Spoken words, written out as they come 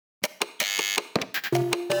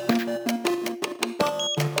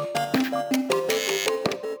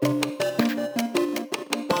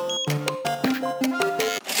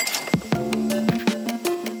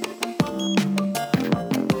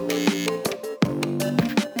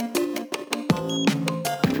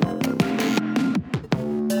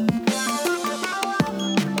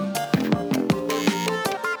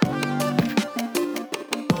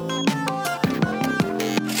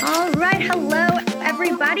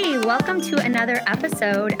everybody. Welcome to another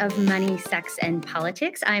episode of Money, Sex, and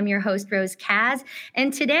Politics. I'm your host, Rose Kaz,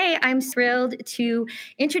 and today I'm thrilled to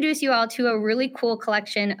introduce you all to a really cool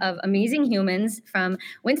collection of amazing humans from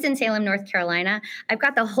Winston-Salem, North Carolina. I've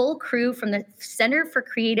got the whole crew from the Center for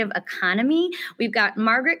Creative Economy. We've got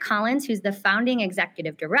Margaret Collins, who's the founding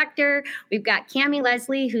executive director. We've got Cammie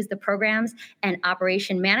Leslie, who's the programs and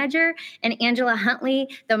operation manager, and Angela Huntley,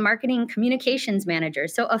 the marketing communications manager.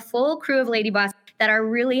 So a full crew of lady boss that are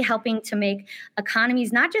really helping to make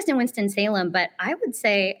economies, not just in Winston-Salem, but I would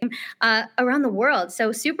say around the world.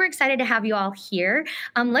 So super excited to have you all here.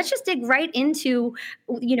 Let's just dig right into,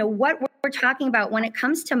 what we're talking about when it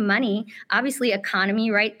comes to money. Obviously,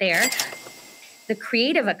 economy right there. The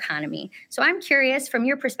creative economy. So I'm curious, from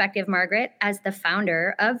your perspective, Margaret, as the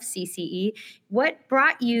founder of CCE, what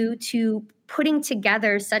brought you to putting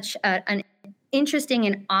together such an interesting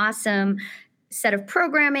and awesome set of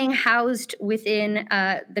programming housed within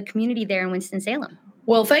the community there in Winston-Salem?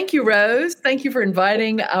 Well, thank you, Rose. Thank you for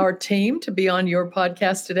inviting our team to be on your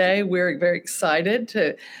podcast today. We're very excited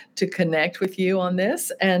to connect with you on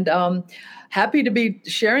this, and happy to be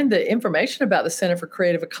sharing the information about the Center for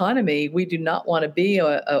Creative Economy. We do not want to be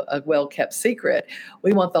a well-kept secret.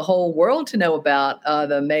 We want the whole world to know about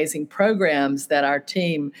the amazing programs that our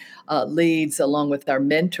team leads, along with our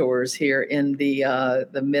mentors here in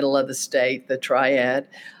the middle of the state, the triad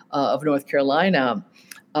of North Carolina.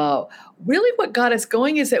 Really what got us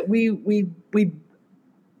going is that we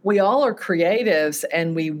all are creatives,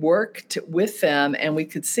 and we worked with them, and we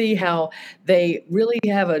could see how they really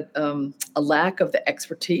have a lack of the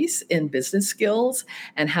expertise in business skills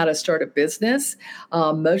and how to start a business.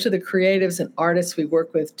 Most of the creatives and artists we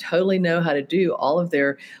work with totally know how to do all of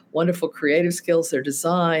their wonderful creative skills, their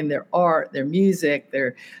design, their art, their music,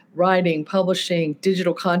 their writing, publishing,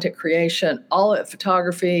 digital content creation, all of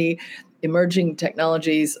photography, emerging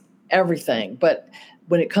technologies, everything. But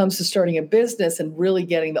when it comes to starting a business and really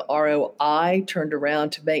getting the ROI turned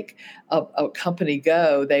around to make a company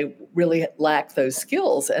go, they really lack those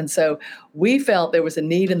skills. And so we felt there was a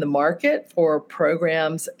need in the market for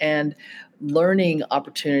programs and learning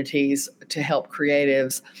opportunities to help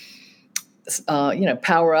creatives,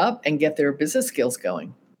 power up and get their business skills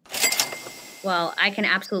going. Well, I can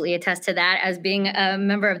absolutely attest to that. As being a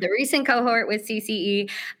member of the recent cohort with CCE,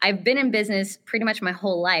 I've been in business pretty much my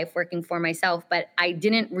whole life working for myself, but I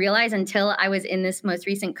didn't realize until I was in this most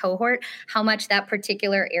recent cohort how much that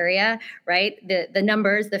particular area, right, the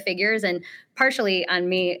numbers, the figures, and partially on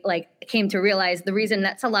me, came to realize the reason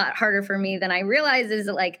that's a lot harder for me than I realized is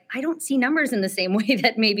I don't see numbers in the same way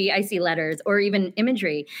that maybe I see letters or even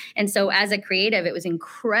imagery. And so as a creative, it was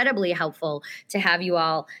incredibly helpful to have you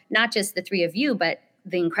all, not just the three of you, but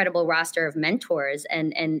the incredible roster of mentors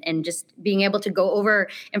and just being able to go over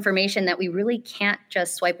information that we really can't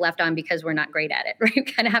just swipe left on because we're not great at it, right? We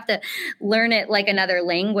kind of have to learn it like another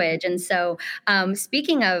language. And so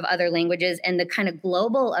speaking of other languages and the kind of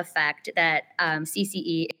global effect that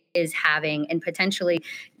CCE is having and potentially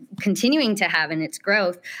continuing to have in its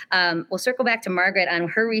growth, we'll circle back to Margaret on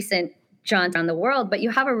her recent jaunt around the world, but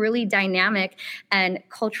you have a really dynamic and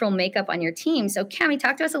cultural makeup on your team. So Cammie,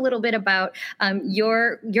 talk to us a little bit about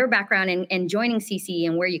your background and joining CCE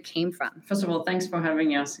and where you came from. First of all, thanks for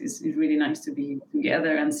having us. It's really nice to be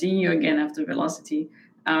together and seeing you again after Velocity.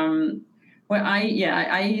 I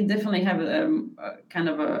definitely have a kind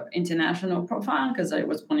of an international profile because I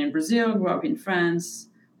was born in Brazil, grew up in France,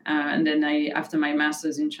 and then after my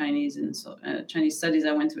master's in Chinese Chinese studies,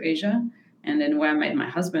 I went to Asia. And then where I met my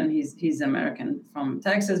husband, he's American from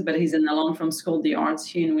Texas, but he's alum from School of the Arts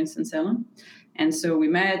here in Winston-Salem. And so we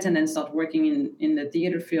met and then started working in the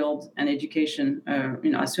theater field and education,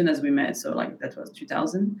 as soon as we met. So that was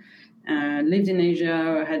 2000. Lived in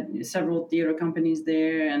Asia, had several theater companies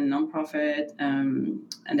there and nonprofit. And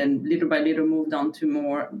then little by little moved on to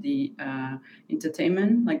more the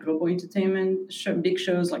entertainment, like global entertainment, big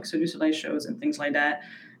shows like Cirque du Soleil shows and things like that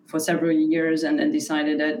for several years. And then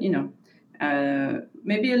decided that,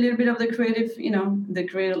 maybe a little bit of the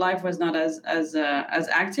creative life was not as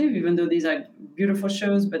active, even though these are beautiful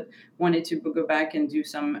shows, but wanted to go back and do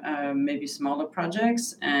some maybe smaller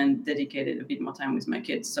projects and dedicated a bit more time with my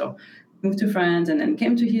kids. So moved to France and then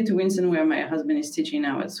came to Winston, where my husband is teaching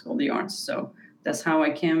now at School of the Arts. So that's how I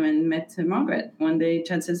came and met Margaret. One day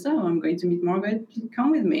Chad said, "So I'm going to meet Margaret, come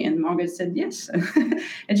with me." And Margaret said yes.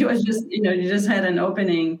 And she was just, you just had an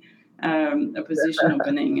opening, a position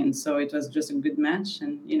opening, and so it was just a good match.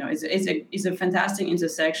 And it's a fantastic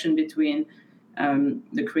intersection between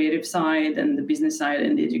the creative side and the business side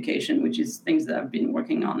and the education, which is things that I've been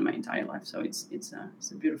working on my entire life. So it's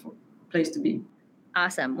a beautiful place to be.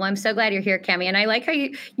 Awesome. Well, I'm so glad you're here, Cami. And I like how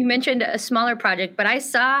you mentioned a smaller project, but I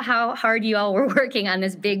saw how hard you all were working on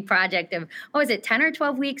this big project of, what was it, 10 or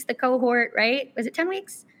 12 weeks, the cohort, right? Was it 10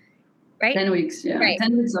 weeks? Right? 10 weeks, yeah. Right.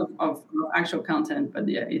 10 weeks of actual content, but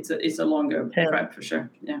yeah, it's a longer prep for sure.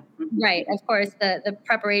 Yeah. Right. Of course, the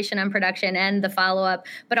preparation and production and the follow-up,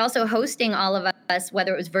 but also hosting all of us,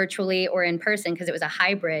 whether it was virtually or in person, because it was a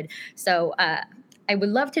hybrid. So I would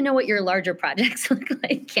love to know what your larger projects look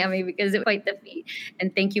like, Cami, because it was quite the feat.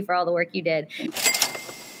 And thank you for all the work you did.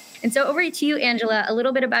 And so over to you, Angela, a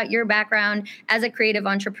little bit about your background as a creative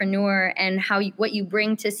entrepreneur and what you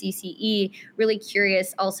bring to CCE. Really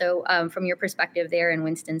curious also from your perspective there in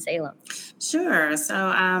Winston-Salem. Sure. So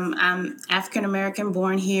I'm African-American,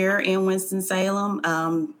 born here in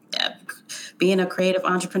Winston-Salem. Being a creative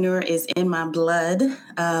entrepreneur is in my blood.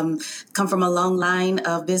 Come from a long line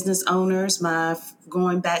of business owners.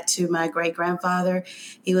 Going back to my great-grandfather,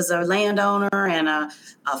 he was a landowner and a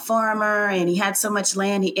farmer, and he had so much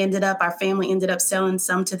land. Our family ended up selling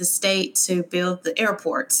some to the state to build the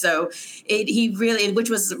airport. So which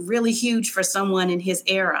was really huge for someone in his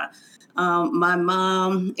era. My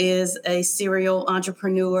mom is a serial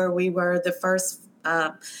entrepreneur. We were the first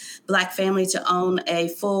Black family to own a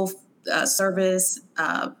full service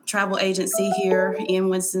travel agency here in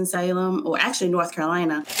Winston-Salem, or actually North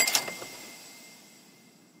Carolina.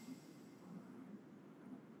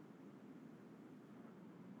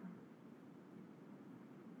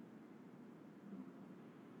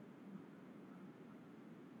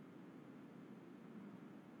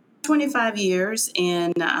 25 years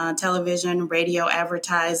in television, radio,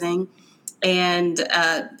 advertising. And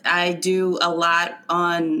I do a lot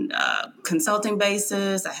on consulting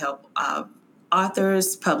basis. I help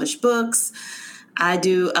authors publish books. I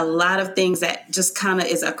do a lot of things that just kind of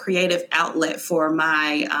is a creative outlet for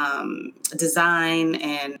my design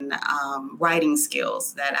and writing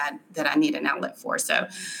skills that I need an outlet for. So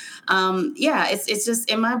it's just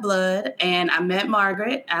in my blood. And I met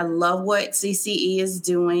Margaret. I love what CCE is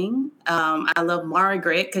doing. I love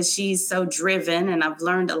Margaret because she's so driven, and I've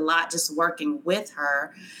learned a lot just working with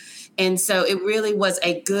her. And so it really was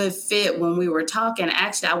a good fit when we were talking.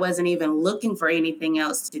 Actually, I wasn't even looking for anything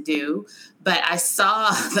else to do, but I saw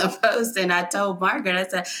the post and I told Margaret, I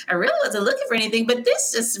said, I really wasn't looking for anything, but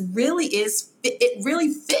this just really it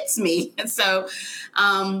really fits me. And so,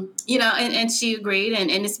 and she agreed, and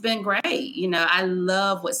it's been great. I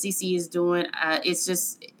love what CC is doing. It's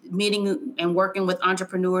just meeting and working with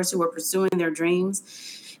entrepreneurs who are pursuing their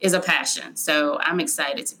dreams is a passion. So I'm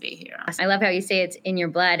excited to be here. I love how you say it's in your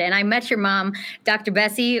blood. And I met your mom, Dr.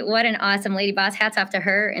 Bessie. What an awesome lady boss. Hats off to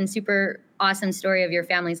her, and super awesome story of your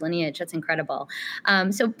family's lineage. That's incredible.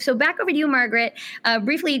 So back over to you, Margaret.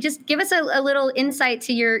 Briefly, just give us a little insight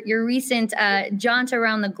to your recent jaunt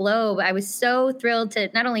around the globe. I was so thrilled to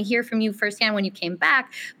not only hear from you firsthand when you came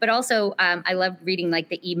back, but also I loved reading like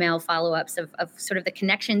the email follow-ups of sort of the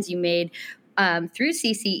connections you made through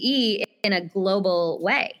CCE in a global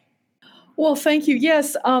way. Well, thank you.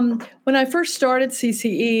 Yes. When I first started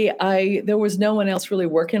CCE, there was no one else really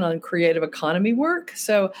working on creative economy work.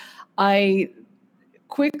 So I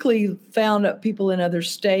quickly found people in other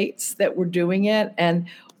states that were doing it. And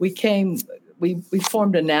we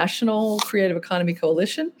formed a national creative economy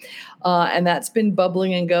coalition. And that's been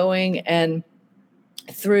bubbling and going. And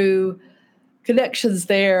through connections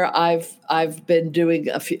there, I've been doing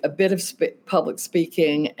a bit of public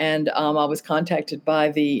speaking, and I was contacted by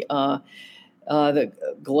the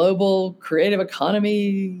Global Creative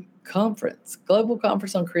Economy Conference, Global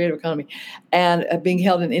Conference on Creative Economy, and being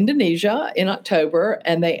held in Indonesia in October.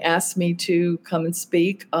 And they asked me to come and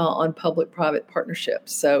speak on public-private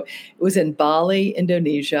partnerships. So it was in Bali,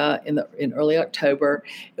 Indonesia, in early October.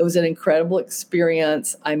 It was an incredible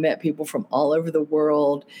experience. I met people from all over the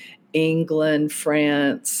world, England,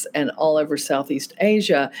 France, and all over Southeast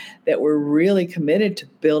Asia, that were really committed to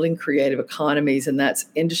building creative economies. And that's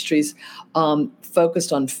industries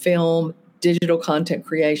focused on film, digital content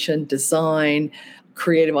creation, design,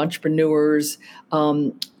 creative entrepreneurs,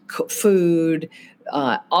 food,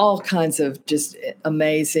 all kinds of just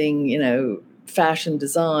amazing, fashion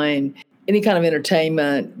design, any kind of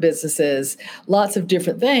entertainment businesses, lots of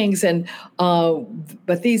different things. And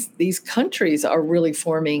but these countries are really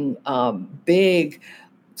forming big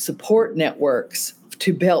support networks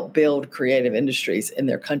to help build creative industries in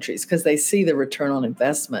their countries because they see the return on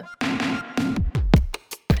investment.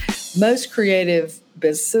 Most creative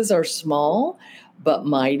businesses are small but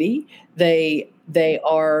mighty. They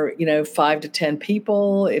are 5 to 10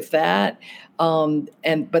 people, if that,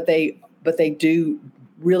 but they do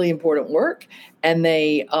really important work, and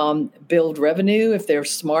they build revenue. If they're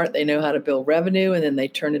smart, they know how to build revenue, and then they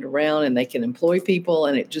turn it around and they can employ people,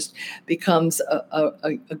 and it just becomes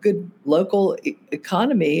a good local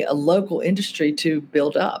economy, a local industry to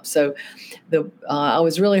build up. So I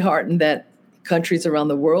was really heartened that countries around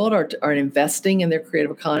the world are investing in their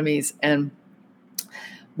creative economies, and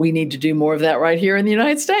we need to do more of that right here in the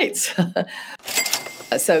United States.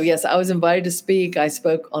 So yes, I was invited to speak. I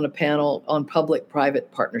spoke on a panel on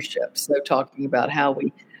public-private partnerships, so talking about how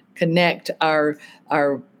we connect our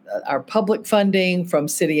public funding from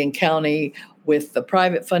city and county with the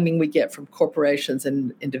private funding we get from corporations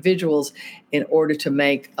and individuals in order to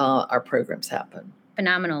make our programs happen.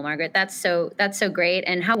 Phenomenal, Margaret. That's so great,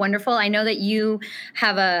 and how wonderful. I know that you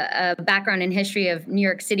have a background in history of New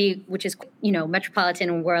York City, which is metropolitan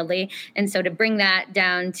and worldly, and so to bring that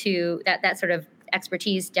down to that sort of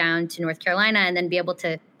expertise down to North Carolina, and then be able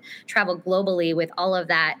to travel globally with all of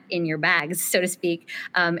that in your bags, so to speak,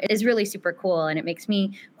 is really super cool. And it makes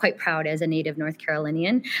me quite proud as a native North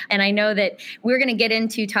Carolinian. And I know that we're going to get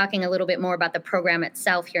into talking a little bit more about the program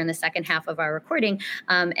itself here in the second half of our recording.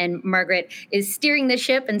 And Margaret is steering the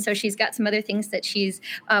ship. And so she's got some other things that she's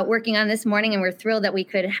working on this morning. And we're thrilled that we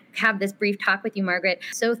could have this brief talk with you, Margaret.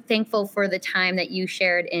 So thankful for the time that you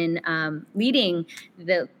shared in leading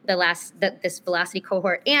this Velocity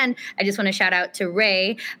cohort. And I just want to shout out to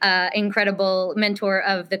Ray, incredible mentor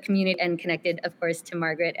of the community, and connected, of course, to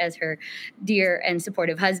Margaret as her dear and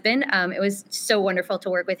supportive husband. It was so wonderful to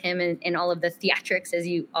work with him in all of the theatrics, as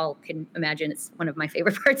you all can imagine. It's one of my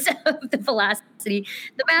favorite parts of the Velocity.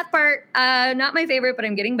 The math part, not my favorite, but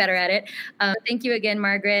I'm getting better at it. Thank you again,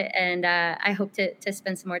 Margaret, and I hope to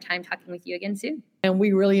spend some more time talking with you again soon. And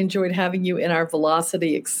we really enjoyed having you in our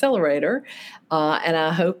Velocity Accelerator. And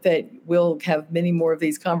I hope that we'll have many more of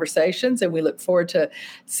these conversations. And we look forward to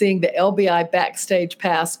seeing the LBI Backstage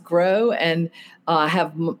Pass grow and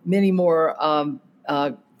have many more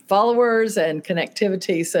followers and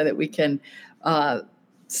connectivity so that we can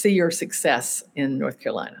see your success in North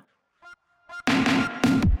Carolina.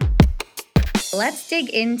 Let's dig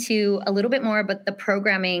into a little bit more about the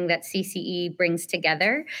programming that CCE brings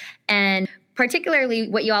together, and particularly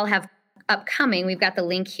what you all have upcoming. We've got the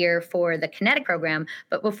link here for the Kinetic program.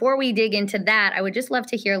 But before we dig into that, I would just love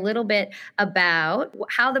to hear a little bit about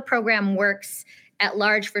how the program works at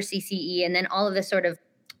large for CCE, and then all of the sort of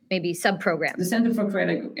maybe sub-programs. The Center for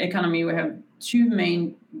Creative Economy, we have two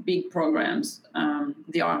main big programs.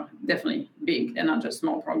 They are definitely big. They're not just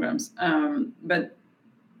small programs. But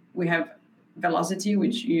we have Velocity,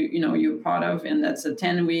 which you're part of, and that's a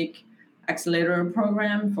 10-week accelerator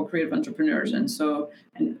program for creative entrepreneurs. And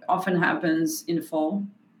often happens in the fall,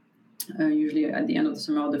 usually at the end of the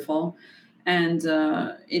summer or the fall. And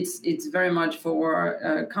it's very much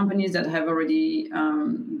for companies that have already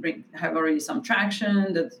some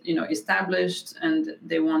traction, that established, and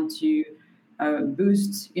they want to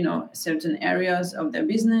boost certain areas of their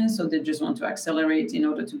business. So they just want to accelerate in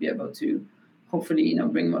order to be able to hopefully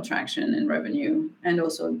bring more traction and revenue, and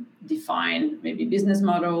also define maybe business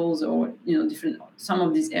models or different some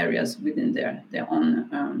of these areas within their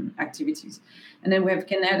own activities. And then we have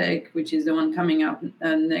Kinetic, which is the one coming up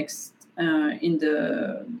next in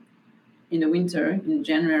the winter, in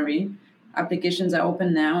January. Applications are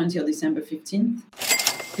open now until December 15th.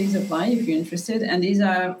 Please apply if you're interested. And these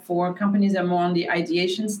are for companies that are more on the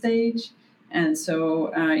ideation stage. And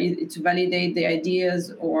so to validate the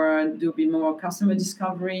ideas or do a bit more customer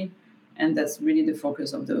discovery. And that's really the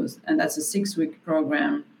focus of those. And that's a 6-week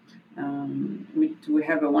program. We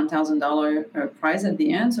have a $1,000 prize at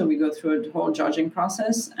the end. So we go through a whole judging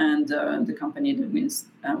process, and the company that wins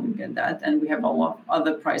will get that. And we have a lot of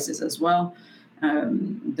other prizes as well,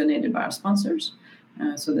 donated by our sponsors.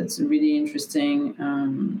 So that's a really interesting,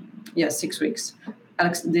 6 weeks.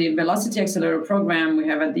 The Velocity Accelerator program we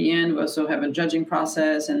have at the end, we also have a judging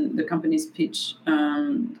process, and the companies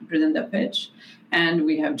present their pitch. And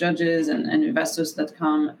we have judges and investors that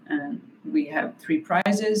come, and we have 3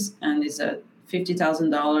 prizes, and it's a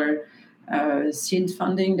 $50,000 seed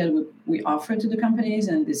funding that we offer to the companies,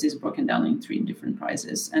 and this is broken down in 3 different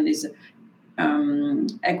prizes. And it's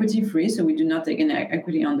equity free, so we do not take any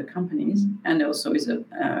equity on the companies, and also is a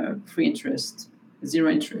free interest, 0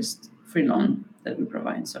 interest, free loan that we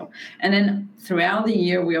provide. So, and then throughout the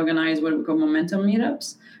year, we organize what we call momentum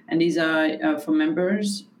meetups, and these are for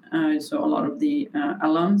members. So a lot of the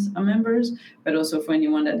alums are members, but also for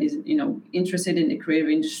anyone that is, interested in the creative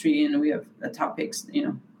industry. And we have topics,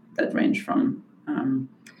 that range from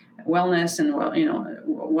wellness and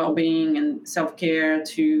well-being and self-care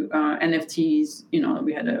to NFTs.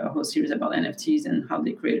 We had a whole series about NFTs and how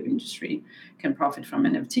the creative industry can profit from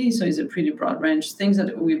NFTs. So it's a pretty broad range, things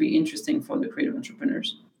that will be interesting for the creative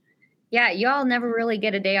entrepreneurs. Yeah, y'all never really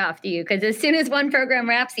get a day off, do you? Because as soon as one program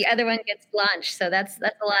wraps, the other one gets launched. So that's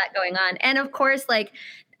a lot going on. And of course, like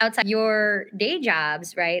outside your day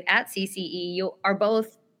jobs, right, at CCE, you are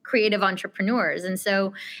both creative entrepreneurs. And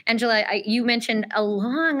so, Angela, you mentioned a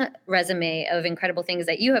long resume of incredible things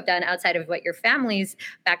that you have done outside of what your family's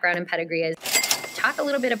background and pedigree is. Talk a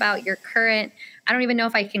little bit about your current, I don't even know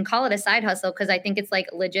if I can call it a side hustle because I think it's like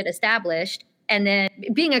legit established. And then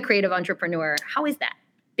being a creative entrepreneur, how is that?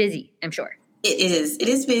 Busy, I'm sure. It is. It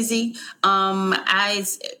is busy. I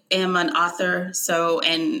am an author,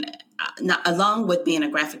 along with being a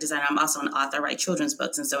graphic designer, I'm also an author. I write children's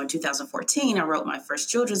books, and so in 2014, I wrote my first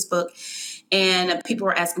children's book. And people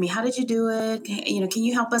were asking me, "How did you do it? Can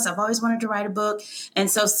you help us? I've always wanted to write a book."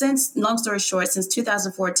 And so, long story short, since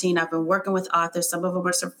 2014, I've been working with authors. Some of them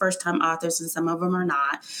are some first-time authors, and some of them are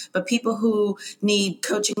not. But people who need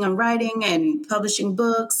coaching on writing and publishing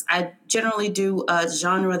books, I generally do a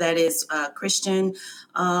genre that is Christian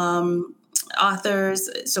authors.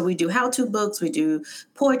 So we do how-to books, we do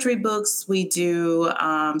poetry books, we do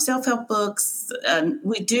self-help books,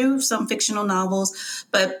 we do some fictional novels,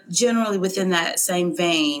 but generally within that same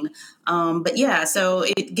vein. But yeah, so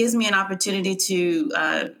it gives me an opportunity to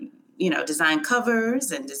design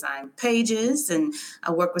covers and design pages, and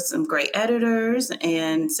I work with some great editors.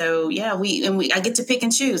 And so, yeah, I get to pick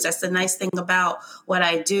and choose. That's the nice thing about what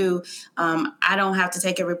I do. I don't have to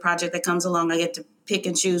take every project that comes along. I get to pick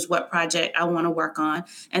and choose what project I want to work on.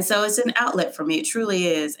 And so it's an outlet for me. It truly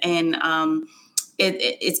is. And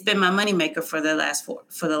it's been my moneymaker for the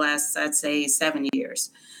last, I'd say, 7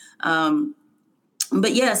 years.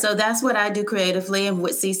 But yeah, so that's what I do creatively. And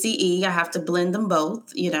with CCE, I have to blend them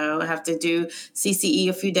both. I have to do CCE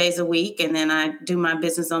a few days a week, and then I do my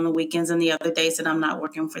business on the weekends and the other days that I'm not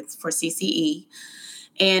working for CCE.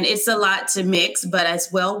 And it's a lot to mix, but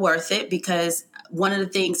it's well worth it, because one of the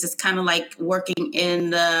things is kind of like working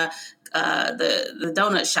in the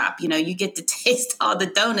donut shop. You get to taste all the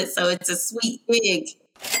donuts, so it's a sweet pig.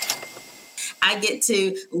 I get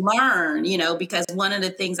to learn, because one of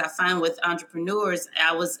the things I find with entrepreneurs,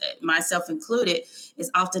 myself included,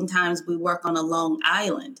 is oftentimes we work on a long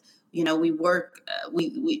island. We work,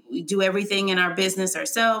 we do everything in our business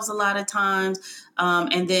ourselves a lot of times.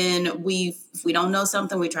 And then if we don't know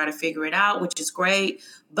something, we try to figure it out, which is great.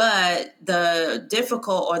 But the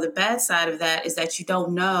difficult or the bad side of that is that you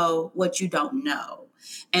don't know what you don't know.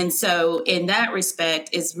 And so in that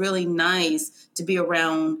respect, it's really nice to be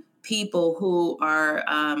around people who are,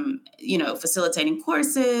 facilitating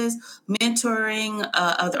courses, mentoring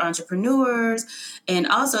other entrepreneurs, and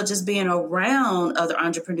also just being around other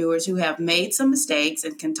entrepreneurs who have made some mistakes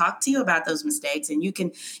and can talk to you about those mistakes. And you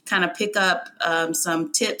can kind of pick up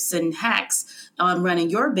some tips and hacks on running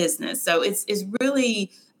your business. So it's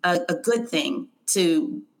really a good thing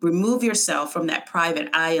to remove yourself from that private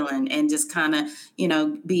island and just kind of,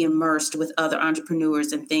 be immersed with other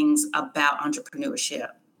entrepreneurs and things about entrepreneurship.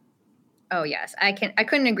 Oh, yes. I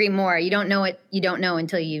couldn't agree more. You don't know it. You don't know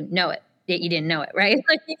until you know it. You didn't know it, right?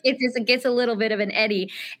 It gets a little bit of an eddy.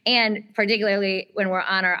 And particularly when we're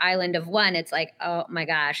on our island of one, it's like, oh my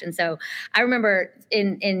gosh. And so I remember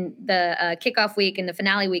in the kickoff week and the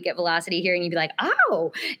finale week at Velocity hearing you be like,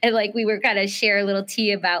 oh, and like we were kind of share a little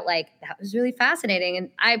tea about like, that was really fascinating. And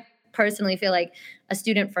I personally feel like a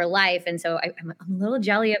student for life. And so I'm a little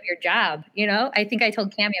jelly of your job. I think I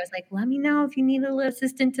told Cammie, I was like, let me know if you need a little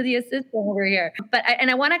assistant to the assistant over here. But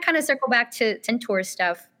I want to kind of circle back to mentor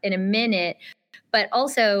stuff in a minute, but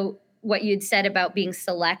also what you'd said about being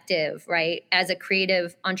selective, right? As a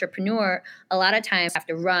creative entrepreneur, a lot of times you have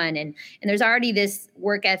to run and there's already this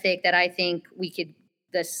work ethic that I think can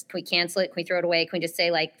we cancel it? Can we throw it away? Can we just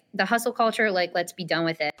say like the hustle culture, like, let's be done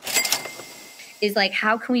with it? Is like,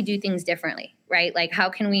 how can we do things differently, right? Like, how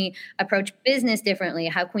can we approach business differently?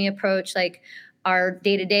 How can we approach like our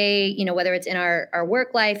day-to-day, whether it's in our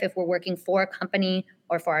work life, if we're working for a company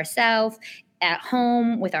or for ourselves, at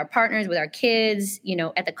home, with our partners, with our kids,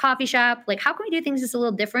 at the coffee shop, like how can we do things just a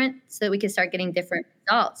little different so that we can start getting different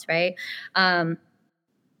results, right?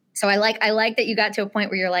 So I like that you got to a point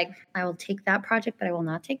where you're like, I will take that project, but I will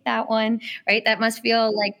not take that one, right? That must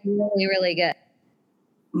feel like really, really good.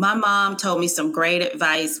 My mom told me some great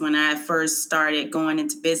advice when I first started going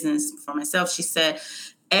into business for myself. She said,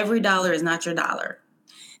 every dollar is not your dollar.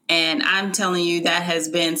 And I'm telling you, that has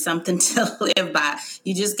been something to live by.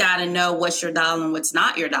 You just got to know what's your dollar and what's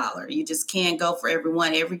not your dollar. You just can't go for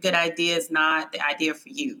everyone. Every good idea is not the idea for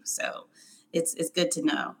you. So it's good to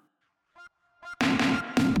know.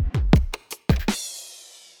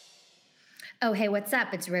 Oh, hey, what's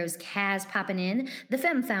up? It's Rose Kaz popping in, the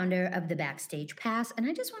femme founder of the Backstage Pass. And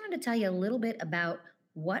I just wanted to tell you a little bit about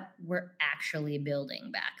what we're actually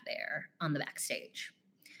building back there on the backstage.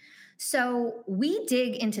 So we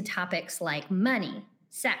dig into topics like money,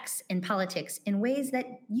 sex, and politics in ways that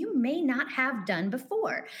you may not have done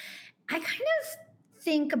before. I kind of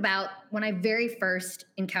think about when I very first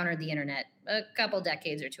encountered the internet a couple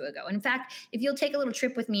decades or two ago. In fact, if you'll take a little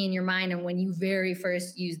trip with me in your mind and when you very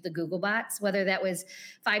first used the Google bots, whether that was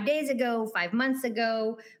 5 days ago, 5 months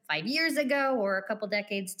ago, 5 years ago, or a couple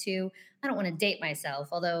decades too, I don't want to date myself,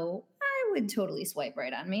 although I would totally swipe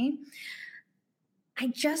right on me. I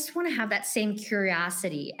just want to have that same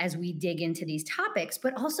curiosity as we dig into these topics,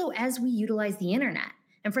 but also as we utilize the internet.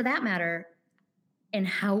 And for that matter, and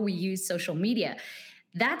how we use social media.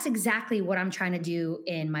 That's exactly what I'm trying to do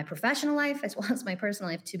in my professional life as well as my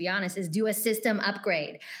personal life, to be honest, is do a system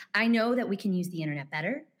upgrade. I know that we can use the internet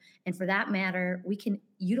better. And for that matter, we can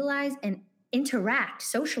utilize and interact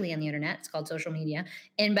socially on the internet, it's called social media,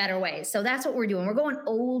 in better ways. So that's what we're doing. We're going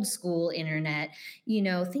old school internet. You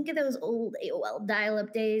know, think of those old AOL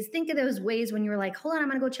dial-up days. Think of those ways when you were like, hold on, I'm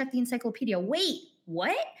going to go check the encyclopedia. Wait,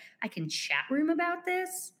 what? I can chat room about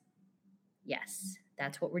this? Yes,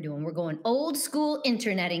 that's what we're doing. We're going old school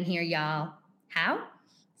interneting here, y'all. How?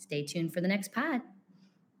 Stay tuned for the next pod.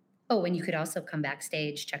 Oh, and you could also come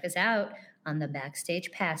backstage. Check us out on the Backstage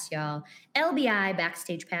Pass, y'all.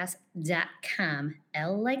 LBIBackstagepass.com.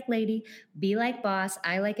 L like lady, B like boss,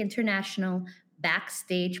 I like international,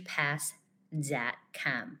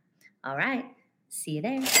 backstagepass.com. All right, see you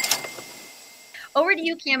there. Over to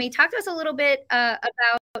you, Cami. Talk to us a little bit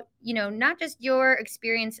about, not just your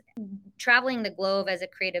experience traveling the globe as a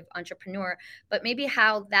creative entrepreneur, but maybe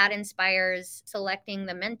how that inspires selecting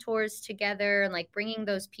the mentors together and like bringing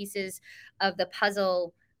those pieces of the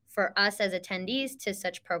puzzle for us as attendees to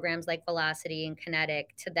such programs like Velocity and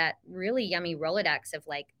Kinetic to that really yummy Rolodex of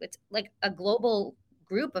it's like a global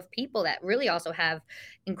group of people that really also have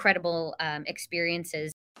incredible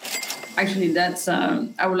experiences. Actually, that's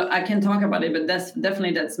I can talk about it, but that's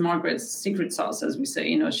Margaret's secret sauce, as we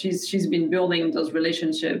say. She's been building those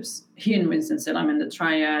relationships here in Winston-Salem and the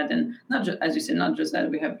Triad, and not just, as you said, not just that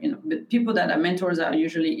we have but people that are mentors are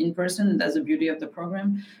usually in person. That's the beauty of the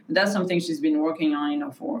program. But that's something she's been working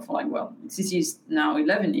on, for CC is now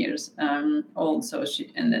 11 years old. So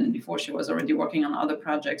and then before she was already working on other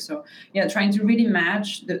projects. So yeah, trying to really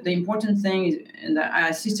match the important thing is, and I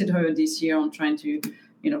assisted her this year on trying to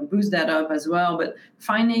boost that up as well. But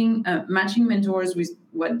finding, matching mentors with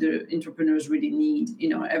what the entrepreneurs really need,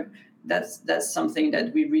 that's something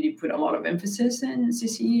that we really put a lot of emphasis in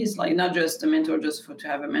CCE. It's like not just a mentor just to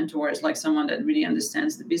have a mentor. It's like someone that really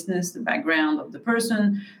understands the business, the background of the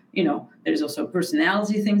person. There's also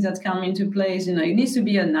personality things that come into place. It needs to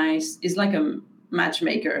be it's like a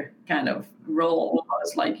matchmaker kind of role.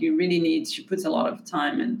 It's like she puts a lot of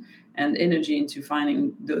time and energy into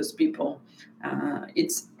finding those people.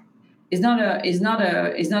 It's not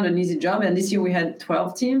an easy job. And this year we had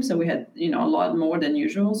 12 teams, so we had a lot more than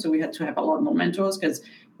usual. So we had to have a lot more mentors because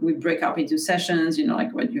we break up into sessions.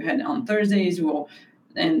 Like what you had on Thursdays,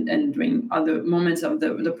 and during other moments of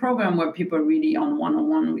the program where people are really on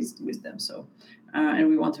one-on-one with them. So. And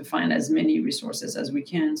we want to find as many resources as we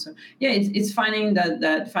can. So yeah, it's finding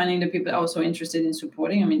finding the people also interested in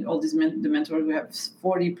supporting. I mean, all these the mentors, we have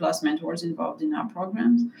 40 plus mentors involved in our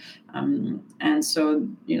programs, and so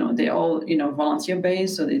they all volunteer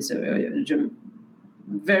based. So it's a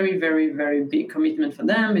very, very, very big commitment for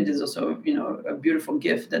them. It is also a beautiful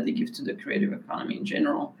gift that they give to the creative economy in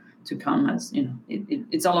general to come as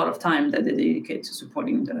it's a lot of time that they dedicate to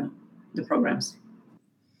supporting the programs.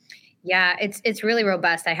 Yeah, it's really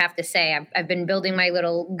robust, I have to say. I've been building my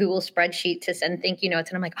little Google spreadsheet to send thank you notes,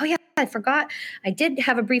 and I'm like, oh yeah, I forgot. I did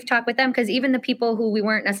have a brief talk with them because even the people who we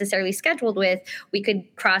weren't necessarily scheduled with, we could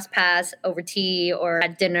cross paths over tea or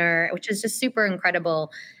at dinner, which is just super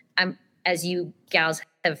incredible. As you gals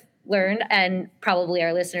have learned, and probably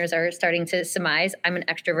our listeners are starting to surmise, I'm an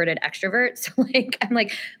extroverted extrovert. So I'm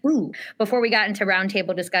like, ooh, before we got into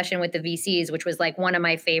roundtable discussion with the VCs, which was like one of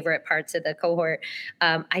my favorite parts of the cohort,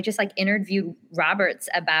 I just interviewed Roberts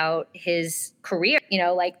about his career,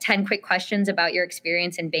 10 quick questions about your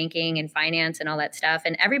experience in banking and finance and all that stuff.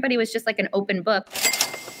 And everybody was just like an open book.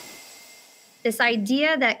 This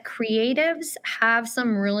idea that creatives have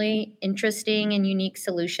some really interesting and unique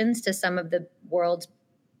solutions to some of the world's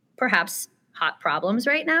perhaps hot problems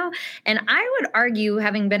right now. And I would argue,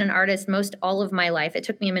 having been an artist most all of my life, it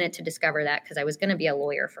took me a minute to discover that because I was going to be a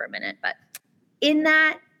lawyer for a minute. But in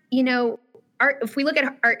that, art, if we look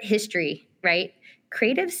at art history, right,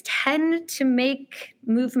 creatives tend to make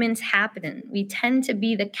movements happen. We tend to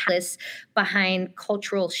be the catalyst behind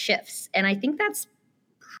cultural shifts. And I think that's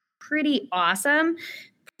pretty awesome.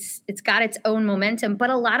 It's got its own momentum,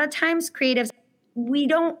 but a lot of times creatives, we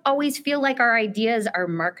don't always feel like our ideas are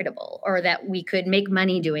marketable or that we could make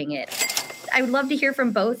money doing it. I would love to hear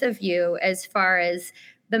from both of you as far as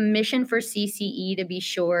the mission for CCE, to be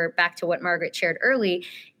sure, back to what Margaret shared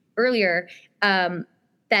earlier,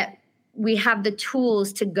 that we have the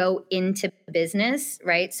tools to go into business,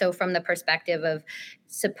 right? So from the perspective of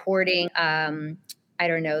supporting, I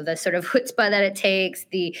don't know, the sort of chutzpah that it takes,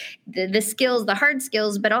 the skills, the hard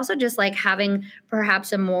skills, but also just like having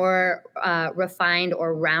perhaps a more refined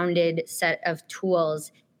or rounded set of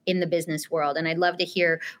tools in the business world. And I'd love to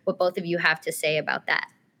hear what both of you have to say about that.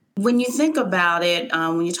 When you think about it,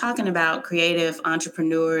 when you're talking about creative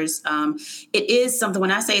entrepreneurs, it is something,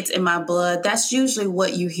 when I say it's in my blood, that's usually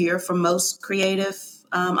what you hear from most creative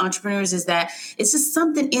entrepreneurs, is that it's just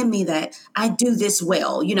something in me that I do this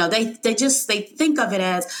well. They think of it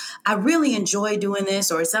as, I really enjoy doing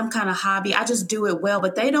this, or some kind of hobby. I just do it well,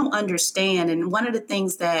 but they don't understand. And one of the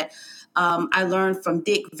things that I learned from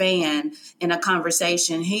Dick Van in a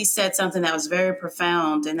conversation, he said something that was very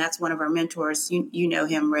profound, and that's one of our mentors. You know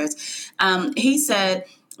him, Rose. He said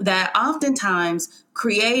that oftentimes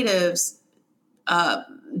creatives,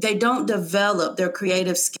 they don't develop their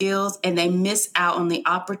creative skills and they miss out on the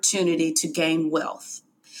opportunity to gain wealth.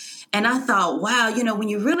 And I thought, wow, when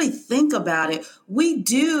you really think about it, we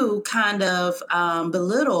do kind of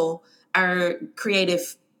belittle our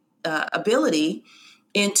creative ability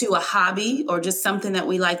into a hobby or just something that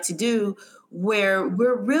we like to do, where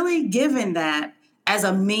we're really given that as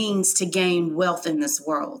a means to gain wealth in this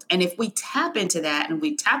world. And if we tap into that, and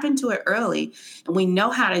we tap into it early, and we know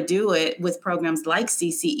how to do it with programs like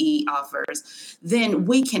CCE offers, then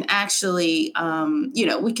we can actually,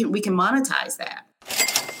 we can monetize that.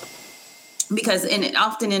 Because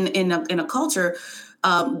often in a culture,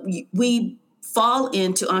 we fall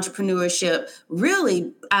into entrepreneurship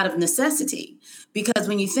really out of necessity. Because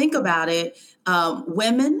when you think about it,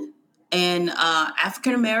 women and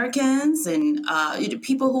African Americans and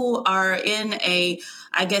people who are in a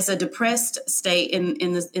depressed state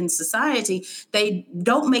in society, they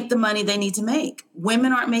don't make the money they need to make.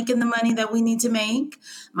 Women aren't making the money that we need to make.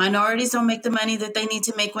 Minorities don't make the money that they need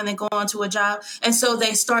to make when they go onto a job. And so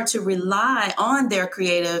they start to rely on their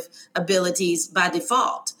creative abilities by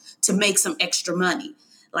default to make some extra money.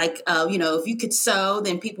 Like, if you could sew,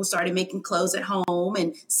 then people started making clothes at home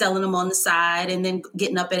and selling them on the side, and then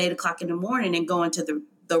getting up at 8 o'clock in the morning and going to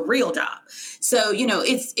the real job. So,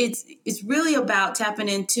 it's really about tapping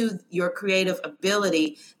into your creative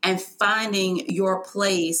ability and finding your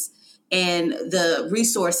place and the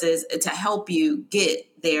resources to help you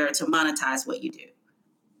get there to monetize what you do.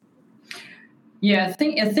 Yeah, I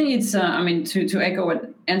think it's. To echo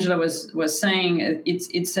what Angela was saying,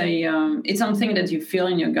 it's something that you feel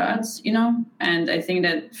in your guts, And I think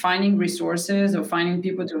that finding resources or finding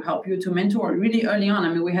people to help you, to mentor really early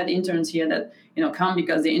on. We had interns here that come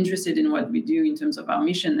because they're interested in what we do in terms of our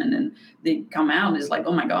mission, and then they come out, it's like,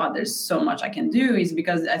 oh my God, there's so much I can do. Is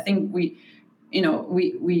because I think we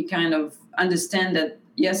kind of understand that,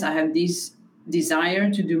 yes, I have these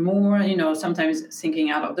desire to do more, sometimes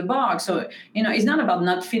thinking out of the box. So, it's not about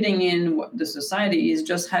not fitting in what the society is,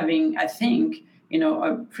 just having, I think,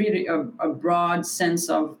 a broad sense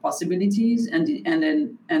of possibilities and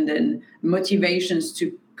then motivations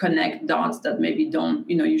to connect dots that maybe don't,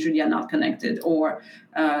 usually are not connected, or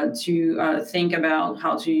to think about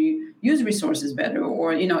how to use resources better,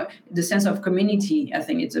 or, the sense of community. I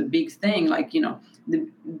think it's a big thing, like, the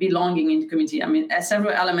belonging in the community.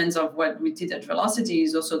 Several elements of what we teach at Velocity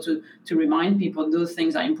is also to remind people those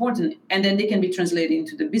things are important, and then they can be translated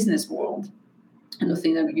into the business world. And the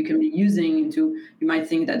thing that you can be using into, you might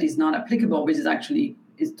think that is not applicable, but is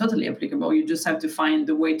totally applicable. You just have to find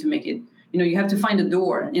the way to make it. You have to find a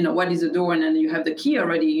door. What is a door? And then you have the key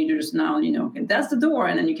already. You just now, that's the door,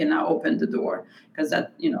 and then you can now open the door, because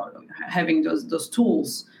that, having those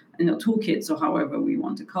tools, toolkits, or however we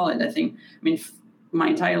want to call it. I think, my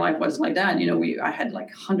entire life was like that. I had like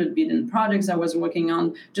 100 billion projects I was working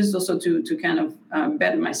on, just also to kind of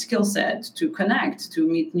better my skill set, to connect, to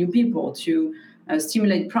meet new people, to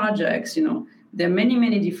stimulate projects. There are many,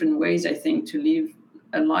 many different ways, I think, to live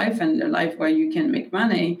a life, and a life where you can make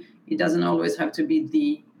money. It doesn't always have to be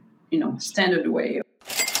the, standard way.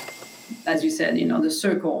 as you said, the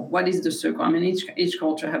circle. What is the circle? I mean, each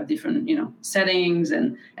culture have different, settings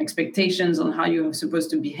and expectations on how you're supposed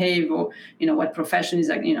to behave, or what profession is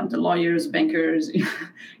like. The lawyers, bankers,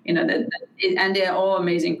 and they're all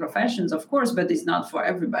amazing professions, of course, but it's not for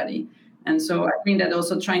everybody. And so I think that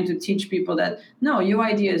also trying to teach people that no, your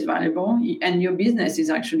idea is valuable and your business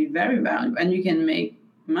is actually very valuable, and you can make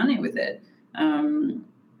money with it. And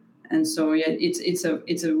so yeah,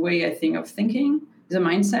 it's a way, I think, of thinking. It's a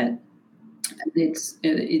mindset. I think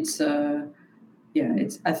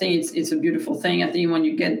it's a beautiful thing. I think when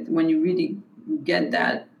you really get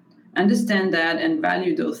that, understand that, and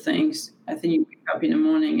value those things, I think you wake up in the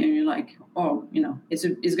morning and you're like, oh,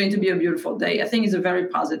 it's going to be a beautiful day. I think it's a very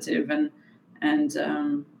positive and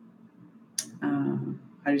how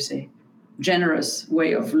do you say, generous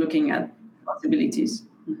way of looking at possibilities.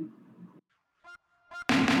 Mm-hmm.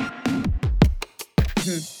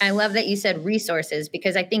 I love that you said resources,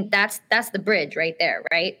 because I think that's the bridge right there,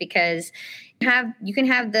 right? Because you can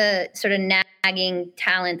have the sort of nagging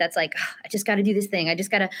talent that's like, oh, I just got to do this thing. I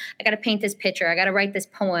got to paint this picture. I got to write this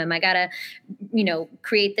poem. I got to,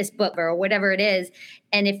 create this book or whatever it is.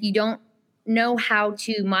 And if you don't know how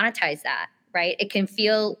to monetize that, right, it can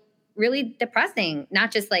feel really depressing,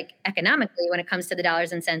 not just like economically when it comes to the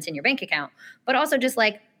dollars and cents in your bank account, but also just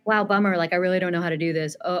like, wow, bummer. Like, I really don't know how to do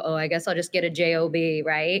this. I guess I'll just get a job,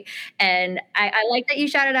 right? And I like that you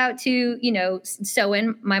shouted out to,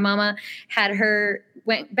 sewing. My mama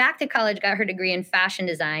went back to college, got her degree in fashion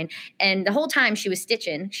design. And the whole time she was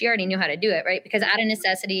stitching, she already knew how to do it, right? Because out of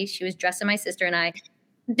necessity, she was dressing my sister and I.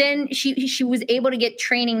 Then she was able to get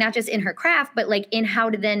training, not just in her craft, but like in how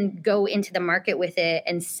to then go into the market with it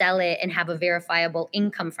and sell it and have a verifiable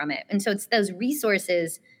income from it. And so it's those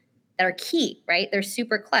resources that are key, right? They're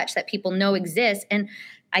super clutch that people know exist. And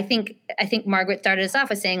I think Margaret started us off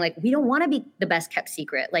with saying, like, we don't want to be the best kept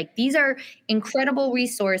secret. Like, these are incredible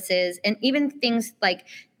resources, and even things like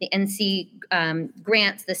the NC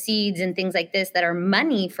grants, the seeds and things like this that are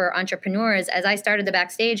money for entrepreneurs. As I started the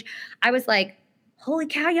Backstage, I was like, holy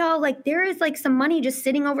cow, y'all, like there is like some money just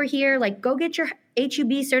sitting over here. Like, go get your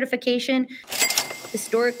HUB certification.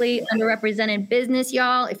 Historically underrepresented business,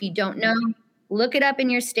 y'all. If you don't know, look it up in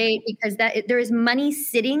your state, because there is money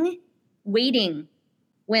sitting, waiting.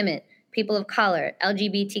 Women, people of color,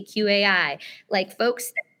 LGBTQAI, like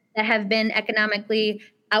folks that have been economically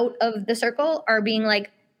out of the circle are being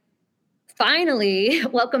like finally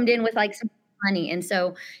welcomed in with like some money. And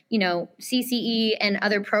so, CCE and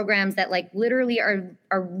other programs that like literally are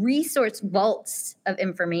resource vaults of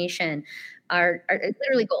information are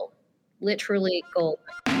literally gold.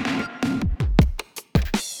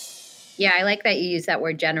 Yeah, I like that you use that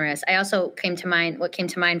word generous. What came to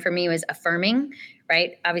mind for me was affirming,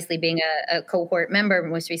 right? Obviously being a cohort member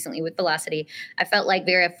most recently with Velocity, I felt like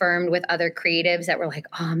very affirmed with other creatives that were like,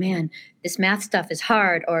 oh man, this math stuff is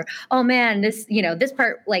hard. Or, oh man, this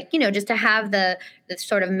part, like, just to have the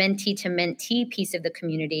sort of mentee to mentee piece of the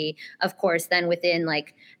community, of course, then within,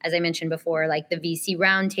 like, as I mentioned before, like the VC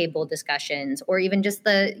roundtable discussions, or even just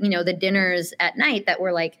the dinners at night that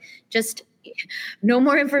were like, just no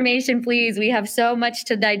more information, please. We have so much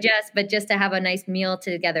to digest, but just to have a nice meal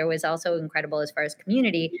together was also incredible as far as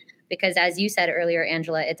community, because as you said earlier,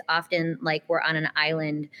 Angela, it's often like we're on an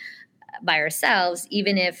island by ourselves,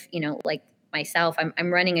 even if, like myself,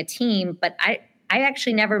 I'm running a team, but I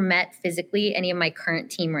actually never met physically any of my current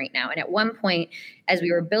team right now. And at one point, as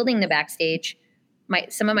we were building the Backstage,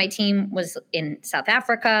 some of my team was in South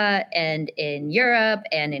Africa and in Europe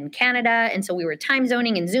and in Canada. And so we were time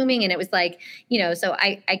zoning and Zooming. And it was like, so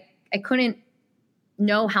I couldn't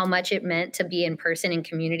know how much it meant to be in person in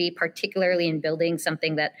community, particularly in building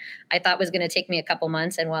something that I thought was going to take me a couple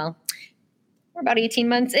months. And well, we're about 18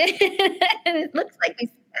 months in and it looks like we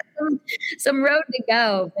have some road to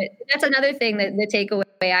go. But that's another thing that the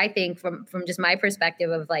takeaway, I think, from just my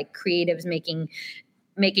perspective of like creatives making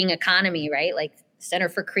economy, right? Like, Center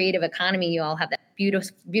for Creative Economy, you all have that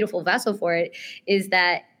beautiful vessel for it, is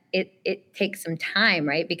that it takes some time,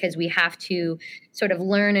 right? Because we have to sort of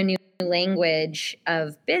learn a new language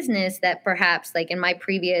of business that perhaps, like in my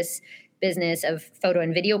previous business of photo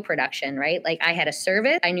and video production, right? Like, I had a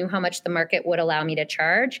service, I knew how much the market would allow me to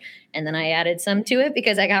charge, and then I added some to it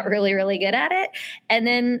because I got really, really good at it. And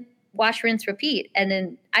then wash, rinse, repeat. And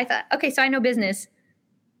then I thought, okay, so I know business.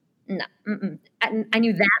 No, I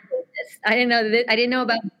knew that business. I didn't know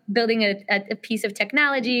about building a piece of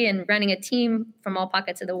technology and running a team from all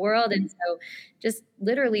pockets of the world. And so just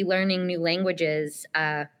literally learning new languages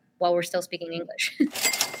while we're still speaking English.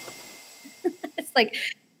 It's like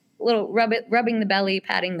a little rubbing the belly,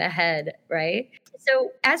 patting the head, right?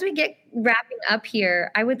 So, as we get wrapping up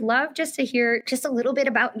here, I would love just to hear just a little bit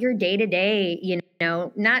about your day to day.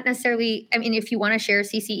 Not necessarily. I mean, if you want to share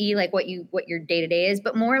CCE, like what your day to day is,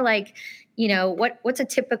 but more like, what's a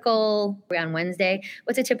typical on Wednesday?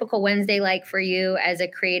 What's a typical Wednesday like for you as a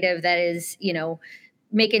creative that is,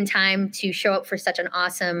 making time to show up for such an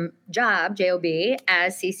awesome job, job,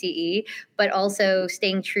 as CCE, but also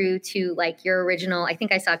staying true to like your original. I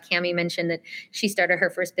think I saw Cami mention that she started her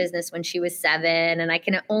first business when she was 7. And I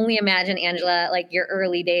can only imagine, Angela, like your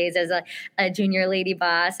early days as a junior lady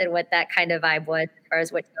boss and what that kind of vibe was as far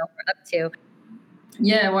as what you were up to.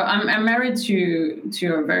 Yeah, well, I'm married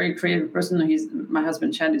to a very creative person. My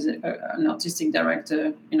husband Chad is an artistic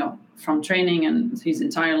director, from training and his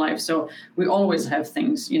entire life. So we always have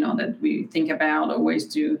things, that we think about, or ways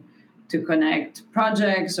to connect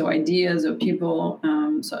projects or ideas or people.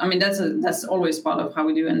 So I mean, that's always part of how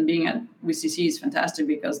we do. And being at WCC is fantastic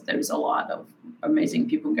because there is a lot of amazing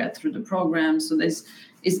people get through the program. So it's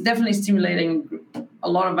definitely stimulating a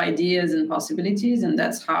lot of ideas and possibilities. And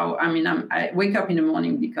that's how, I wake up in the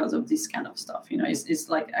morning because of this kind of stuff. It's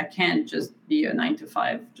like I can't just be a 9 to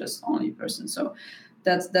 5, just only person. So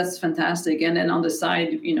that's fantastic. And then on the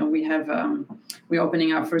side, we're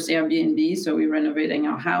opening our first Airbnb. So we're renovating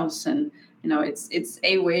our house, and it's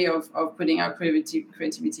a way of putting our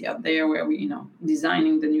creativity out there, where we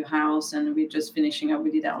designing the new house, and we're just finishing up. We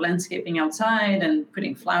did our landscaping outside and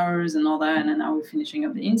putting flowers and all that, and then now we're finishing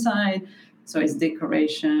up the inside. So it's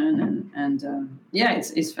decoration and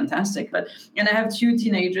it's fantastic. And I have 2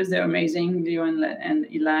 teenagers. They're amazing, Leo and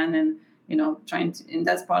Ilan, and and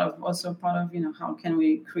that's part of how can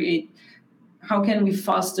we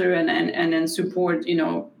foster and then support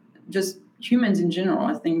just humans in general.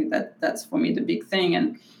 I think that's for me the big thing,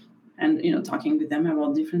 and talking with them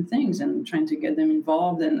about different things and trying to get them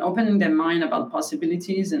involved and opening their mind about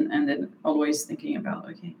possibilities, and then always thinking about,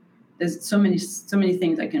 okay, there's so many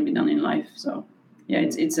things that can be done in life. So yeah,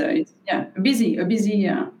 it's a busy,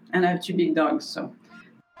 and I have 2 big dogs, so.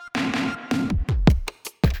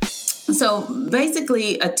 So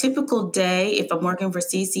basically, a typical day, if I'm working for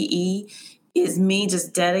CCE, is me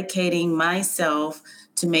just dedicating myself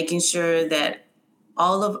to making sure that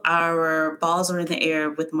all of our balls are in the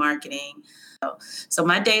air with marketing. So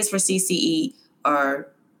my days for CCE are,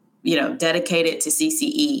 dedicated to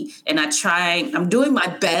CCE, and I'm doing my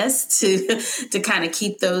best to kind of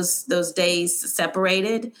keep those days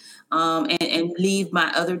separated, and leave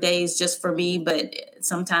my other days just for me. But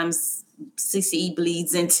sometimes CCE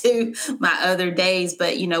bleeds into my other days,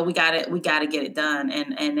 but we gotta get it done.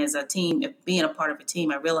 And as a team, being a part of a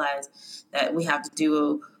team, I realize that we have to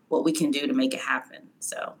do what we can do to make it happen.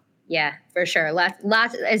 So yeah, for sure.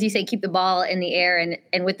 Lots, as you say, keep the ball in the air,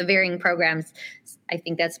 and with the varying programs, I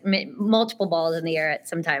think that's multiple balls in the air at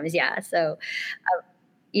sometimes. Yeah. So,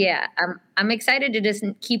 I'm excited to just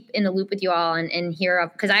keep in the loop with you all and hear,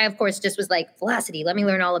 because I, of course, just was like, Velocity, let me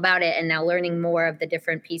learn all about it. And now learning more of the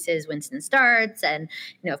different pieces, Winston Starts, and,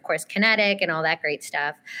 of course, Kinetic and all that great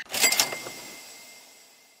stuff.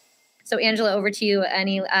 So, Angela, over to you.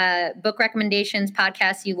 Any book recommendations,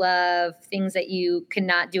 podcasts you love, things that you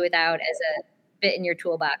cannot do without as a bit in your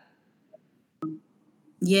toolbox?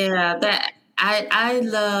 Yeah, I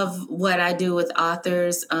love what I do with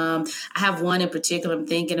authors. I have one in particular I'm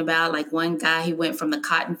thinking about, like one guy, he went from the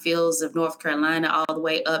cotton fields of North Carolina all the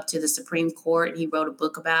way up to the Supreme Court. He wrote a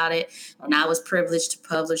book about it, and I was privileged to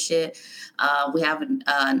publish it. We have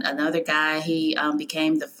another guy. He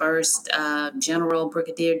became the first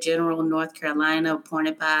brigadier general in North Carolina,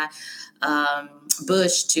 appointed by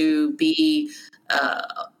Bush to be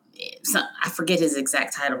I forget his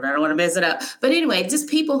exact title, but I don't want to mess it up. But anyway, just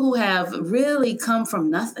people who have really come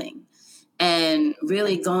from nothing and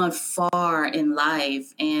really gone far in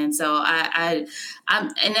life. And so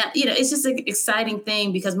it's just an exciting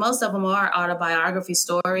thing, because most of them are autobiography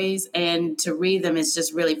stories, and to read them is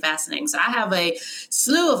just really fascinating. So I have a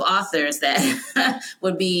slew of authors that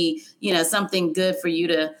would be, something good for you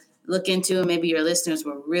to look into, and maybe your listeners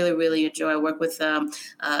will really, really enjoy. I work with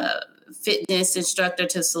fitness instructor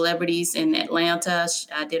to celebrities in Atlanta.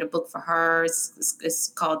 I did a book for her.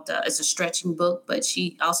 It's called, it's a stretching book, but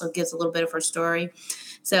she also gives a little bit of her story.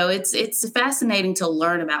 So it's fascinating to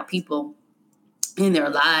learn about people in their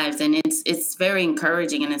lives, and it's very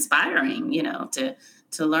encouraging and inspiring,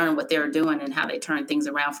 to learn what they're doing and how they turn things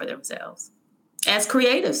around for themselves. As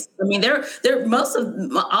creatives, I mean,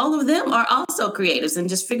 all of them are also creatives, and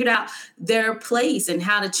just figured out their place and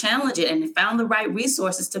how to challenge it, and found the right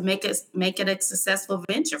resources to make it a successful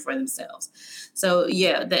venture for themselves. So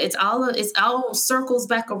yeah, it's all circles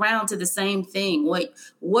back around to the same thing: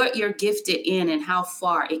 what you're gifted in and how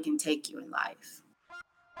far it can take you in life.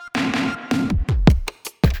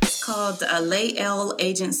 It's called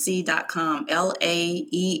laelagency.com,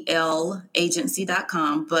 Lael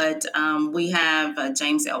agency.com. But we have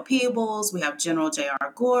James L. Peebles, we have General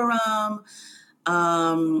J.R. Gorham.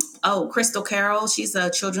 Crystal Carroll, she's a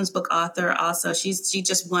children's book author. Also, she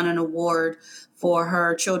just won an award for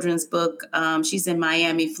her children's book. She's in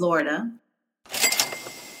Miami, Florida.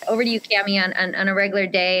 Over to you, Cami, on a regular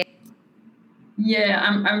day. Yeah,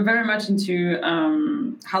 I'm very much into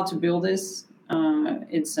how to build this.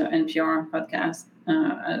 It's an NPR podcast.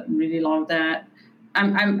 I really love that.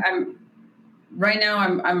 I'm right now.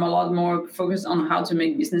 I'm a lot more focused on how to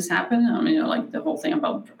make business happen. I mean, like the whole thing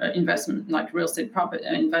about investment, like real estate property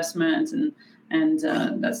investments, and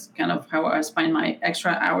that's kind of how I spend my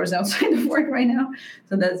extra hours outside of work right now.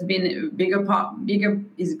 So that's been bigger.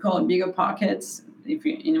 Is it called bigger pockets? If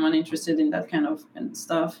anyone interested in that kind of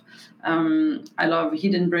stuff. I love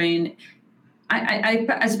Hidden Brain. I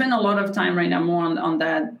spend a lot of time right now more on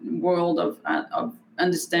that world of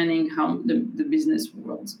understanding how the business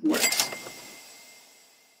world works.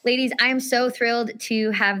 Ladies, I'm so thrilled to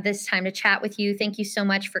have this time to chat with you. Thank you so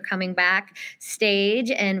much for coming back stage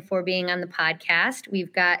and for being on the podcast.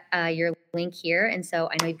 We've got your link here, and so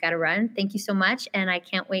I know you've got to run. Thank you so much, and I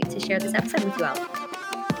can't wait to share this episode with you all.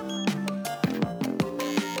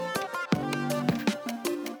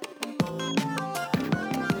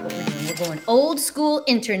 We're going old school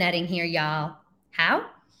interneting here, y'all. How?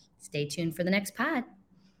 Stay tuned for the next pod.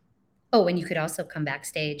 Oh, and you could also come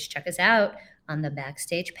backstage. Check us out on the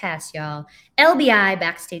Backstage Pass, y'all.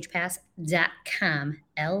 LBIBackstagepass.com.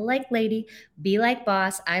 L like lady, B like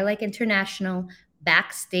boss, I like international,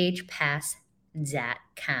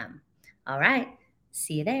 backstagepass.com. All right.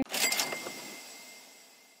 See you there.